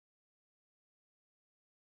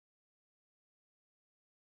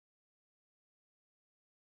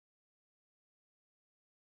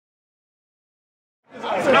Oh!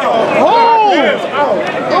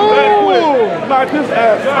 Oh! Knock his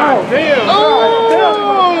ass out. Damn. Oh!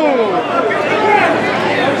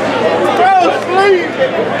 Fell asleep.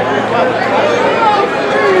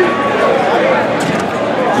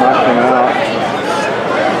 Knocked him out.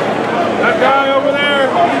 That guy over there.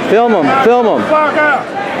 Film him. Film him. Fuck out.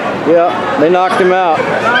 Yeah, they knocked him out.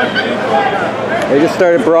 They just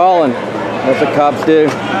started brawling. That's what cops do.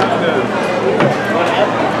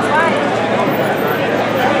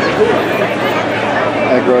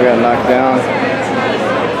 That girl got knocked down.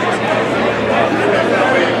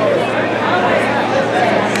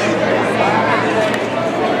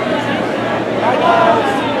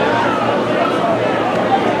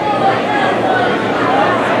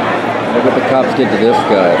 Look what the cops did to this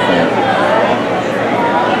guy, I think.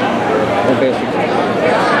 They're basically...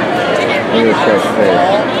 Look at this guy's face.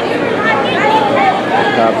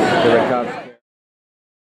 The cops.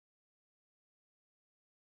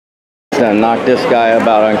 Knocked this guy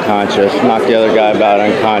about unconscious, knocked the other guy about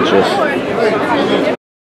unconscious.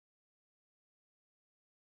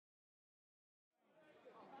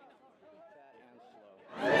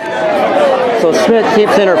 So Schmidt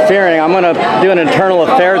keeps interfering. I'm going to do an internal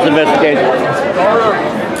affairs investigation.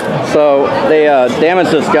 So they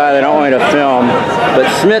damaged this guy. They don't want me to film. But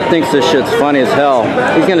Schmidt thinks this shit's funny as hell.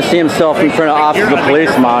 He's going to see himself in front of Office of the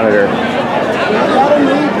Police monitor.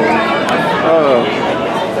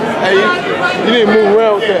 Hey, you need to move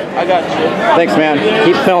around with that. I got you. Thanks, man.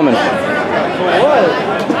 Keep filming. For what?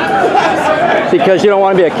 Because you don't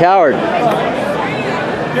want to be a coward.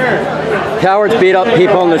 Cowards beat up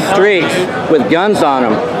people in the streets with guns on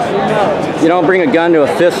them. You don't bring a gun to a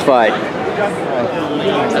fist fight.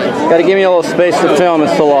 Got to give me a little space to film.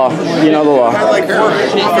 It's the law. You know the law.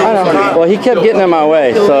 I know. Well, he kept getting in my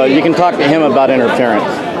way, so you can talk to him about interference.